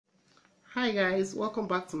Hi guys, welcome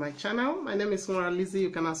back to my channel. My name is Emmarose.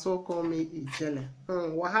 You can also call me Ijele.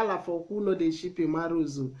 Wahala for who know they ship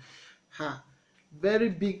Emmarose. Very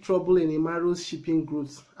big trouble in Emmarose shipping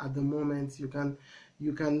groups at the moment.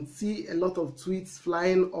 You can see a lot of tweets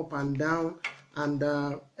flying up and down, and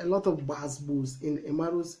a lot of buzz in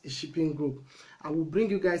Emmarose shipping group. I will bring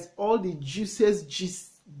you guys all the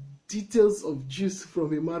details of juice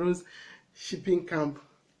from Emmarose shipping camp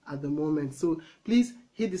at the moment. So please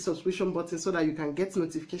hit the subscription button so that you can get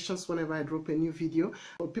notifications whenever I drop a new video.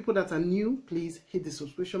 For people that are new, please hit the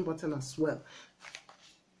subscription button as well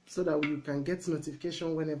so that you can get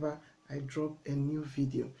notification whenever I drop a new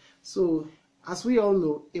video. So as we all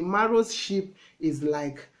know, Emmarose ship is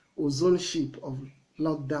like ozone ship of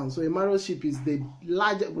lockdown. So Emmarose ship is the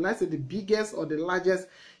largest, will I say the biggest or the largest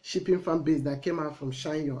shipping fan base that came out from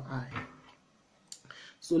Shine Your Eye.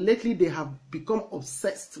 So lately they have become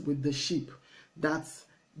obsessed with the ship, that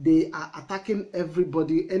they are attacking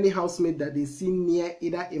everybody. Any housemate that they see near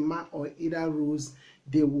either Emma or either Rose,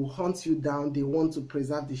 they will hunt you down. They want to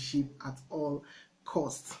preserve the ship at all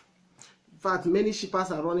costs. In fact, many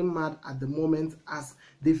shippers are running mad at the moment as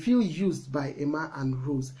they feel used by Emma and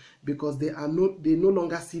Rose, because they no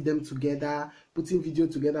longer see them together, putting video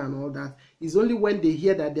together and all that. It's only when they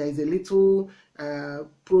hear that there is a little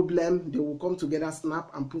problem, they will come together, snap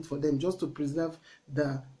and put for them, just to preserve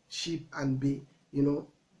the ship and be,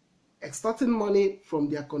 extorting money from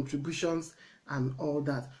their contributions and all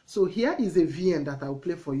that. So here is a VN that I'll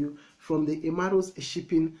play for you from the Emmarose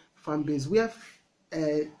shipping fan base, where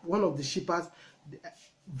one of the shippers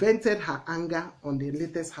vented her anger on the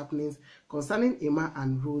latest happenings concerning Emma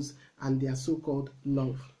and Rose and their so-called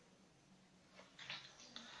love.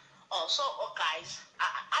 Guys,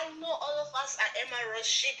 I know all of us are Emmarose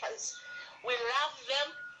shippers. We love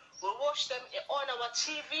them. We watch them on our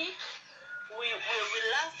TV. We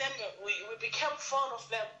love them. We became fond of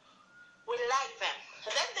them. We like them.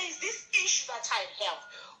 And then there is this issue that I have.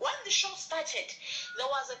 When the show started, there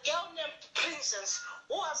was a girl named Princess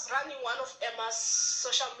who was running one of Emma's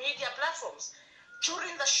social media platforms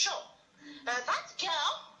during the show. That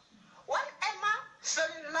girl, when Emma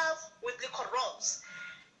fell in love with Emmarose,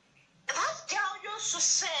 that girl used to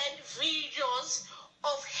send videos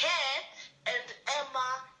of her and Emma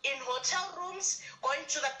in hotel rooms, going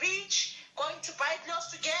to the beach, going to buy clothes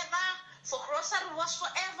together, for grocery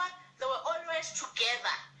whatsoever. They were always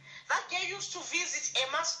together. That girl used to visit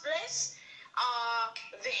Emma's place,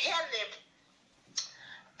 the hair lab.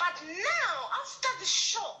 But now, after the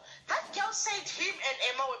show, that girl said him and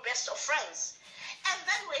Emma were best of friends. And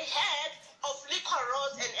then we heard of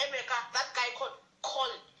Emmarose and Emeka, that guy called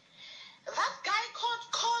Collie. That guy called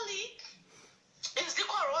Collie is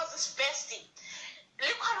Emmarose's bestie.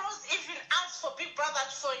 Emmarose even asked for Big Brother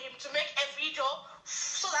for him to make a video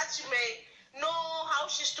so that she may know how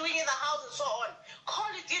she's doing in the house and so on.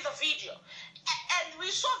 Collie did the video. And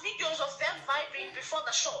we saw videos of them vibing before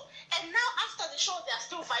the show. And now after the show, they are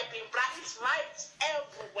still vibing. It's vibes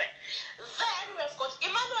everywhere. Then we've got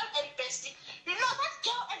Emmanuel and Bestie. You know, that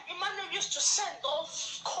girl and Emmanuel used to send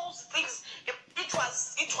those calls, things.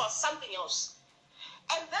 It was something else.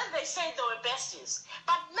 And then they said they were besties.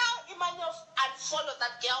 But now Emmanuel unfollowed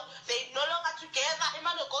that girl. They're no longer together.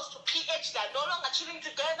 Emmanuel goes to PH. They're no longer chilling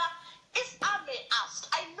together. If I may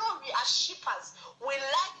ask, I know we are shippers. We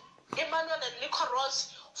like Emmanuel and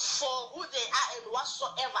Emmarose for who they are and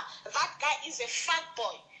whatsoever. That guy is a fat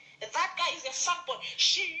boy. That guy is a fat boy.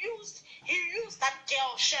 He used that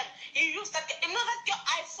girl, Shem. He used that girl. You know that girl,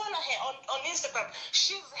 I follow her on Instagram.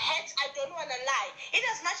 She's hot, I don't want to lie. In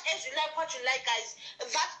as much as you like what you like, guys,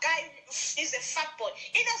 that guy is a fat boy.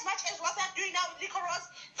 In as much as what they're doing now with Emmarose,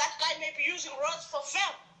 that guy may be using Rose for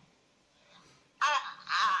fame.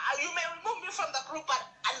 You may remove me from the group, but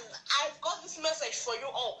I've got this message for you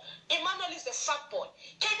all. Emmanuel is a fat boy.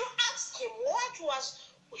 Can you ask him what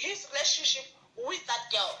was his relationship with that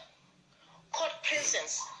girl called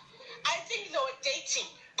Princess? I think they were dating,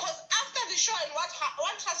 because after the show and what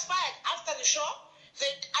transpired after the show,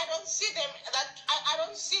 I don't see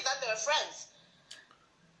that they were friends.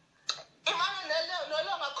 Emmanuel no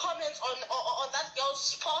longer comments on that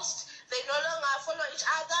girl's post. They no longer follow each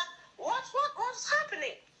other. What's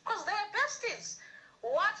happening? Because they're besties.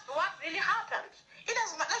 What really happened?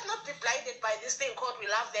 Let's not be blinded by this thing called we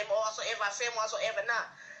love them or whatsoever, fame whatsoever. Nah,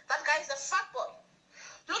 that guy is a fat boy.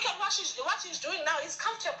 Look at what she's doing now. He's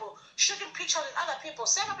comfortable shooting pictures with other people.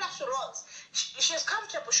 Same applies to Rose. She's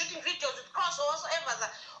comfortable shooting videos with Cross or whatsoever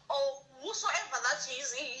or whosoever that he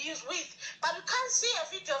is with. But you can't see a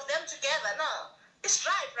video of them together. No, it's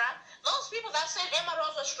dry, bruh. Those people that said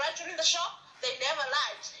Emmarose was right during the show, they never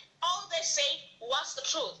lied. All they said was the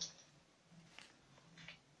truth.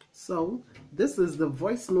 So this is the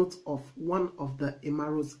voice note of one of the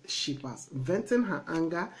Emmarose shippers venting her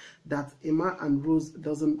anger that Emma and Rose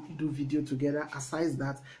doesn't do video together. Aside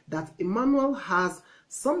that Emmanuel has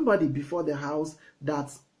somebody before the house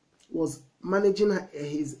that was managing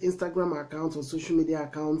his Instagram account or social media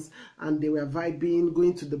accounts, and they were vibing,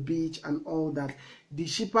 going to the beach and all that. The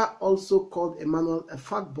shipper also called Emmanuel a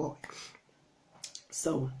fuckboy.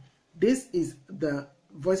 So this is the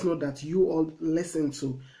voice note that you all listen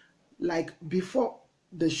to. Like before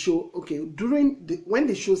the show, okay, when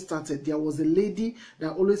the show started, there was a lady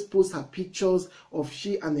that always posts her pictures of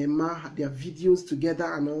she and Emma, their videos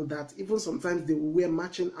together and all that. Even sometimes they will wear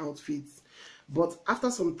matching outfits. But after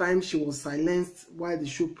some time, she was silenced while the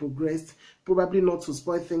show progressed, probably not to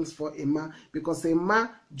spoil things for Emma, because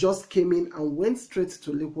Emma just came in and went straight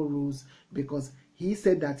to Emmarose, because he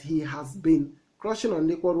said that he has been crushing on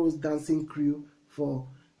Emmarose dancing crew for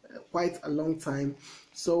quite a long time.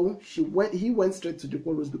 So he went straight to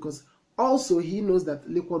Emmarose because also he knows that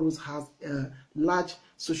Emmarose has a large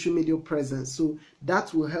social media presence, so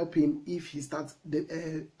that will help him if he starts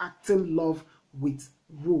acting love with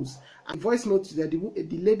Rose. And voice note that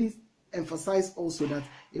the ladies emphasize also that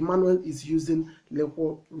Emmanuel is using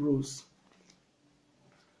Emmarose.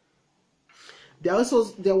 There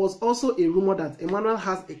was also a rumor that Emmanuel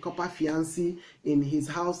has a copper fiancé in his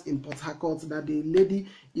house in Port Harcourt, that the lady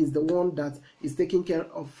is the one that is taking care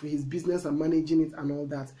of his business and managing it and all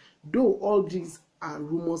that. Though all these are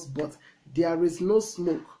rumors, but there is no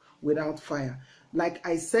smoke without fire. Like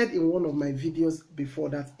I said in one of my videos before,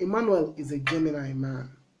 that Emmanuel is a Gemini man.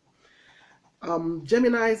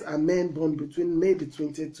 Geminis are men born between May the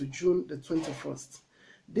 20th to June the 21st.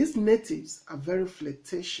 These natives are very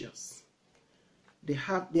flirtatious. They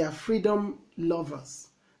are freedom lovers.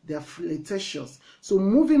 They are flirtatious. So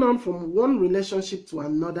moving on from one relationship to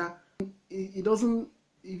another, they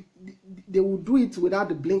will do it without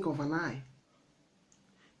the blink of an eye.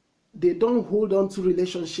 They don't hold on to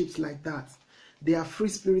relationships like that. They are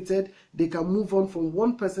free-spirited. They can move on from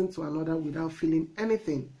one person to another without feeling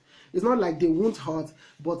anything. It's not like they won't hurt,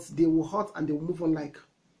 but they will hurt and they will move on like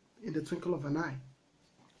in the twinkle of an eye.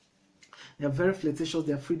 They are very flirtatious.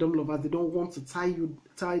 They are freedom lovers. They don't want to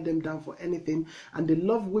tie them down for anything, and they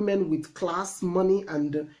love women with class, money,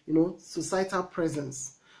 and societal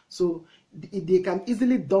presence. So they can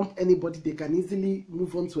easily dump anybody. They can easily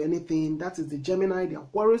move on to anything. That is the Gemini, the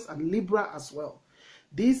Aquarius, and Libra as well.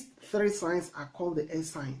 These three signs are called the air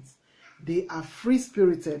signs. They are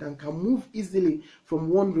free-spirited and can move easily from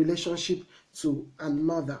one relationship to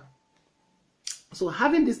another. So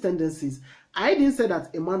having these tendencies, I didn't say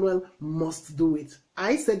that Emmanuel must do it.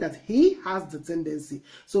 I said that he has the tendency.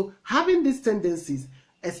 So having these tendencies,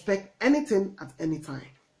 expect anything at any time.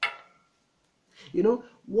 You know,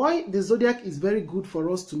 why the zodiac is very good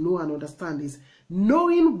for us to know and understand is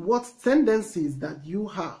knowing what tendencies that you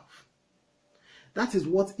have. That is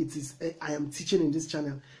what it is I am teaching in this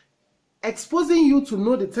channel. Exposing you to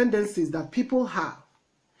know the tendencies that people have.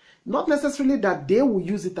 Not necessarily that they will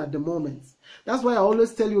use it at the moment. That's why I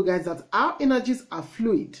always tell you guys that our energies are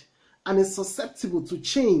fluid and is susceptible to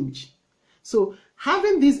change. So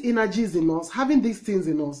having these energies in us, having these things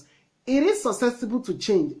in us, it is susceptible to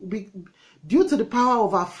change. Due to the power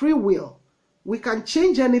of our free will, we can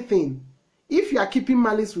change anything. If you are keeping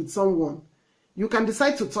malice with someone, you can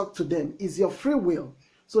decide to talk to them. It's your free will.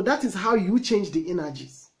 So that is how you change the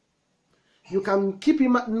energies. You can keep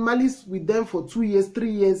in malice with them for 2 years,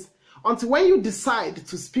 3 years, until when you decide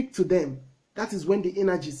to speak to them, that is when the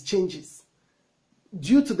energies changes,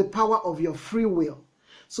 due to the power of your free will.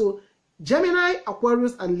 So Gemini,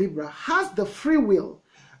 Aquarius, and Libra has the free will,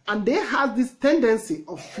 and they have this tendency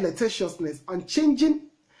of flirtatiousness and changing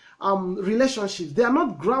relationships. They are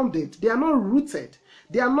not grounded, they are not rooted,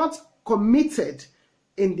 they are not committed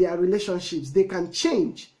in their relationships. They can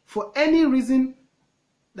change for any reason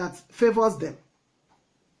that favors them.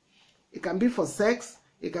 It can be for sex,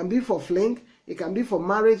 it can be for fling, it can be for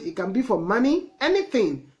marriage, it can be for money,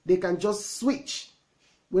 anything. They can just switch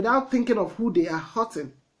without thinking of who they are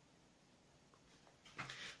hurting.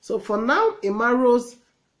 So for now, Emmarose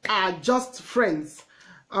are just friends.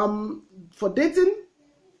 For dating,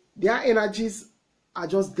 their energies are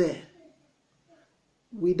just there.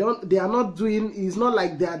 They are not doing, it's not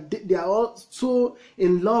like they are all so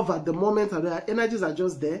in love at the moment, and their energies are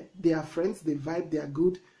just there. They are friends, they vibe, they are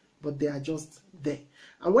good, but they are just there.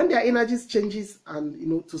 And when their energies changes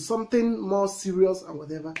and to something more serious and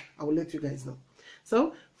whatever, I will let you guys know.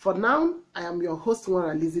 So for now, I am your host,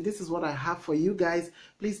 Lizzie. This is what I have for you guys.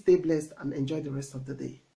 Please stay blessed and enjoy the rest of the day.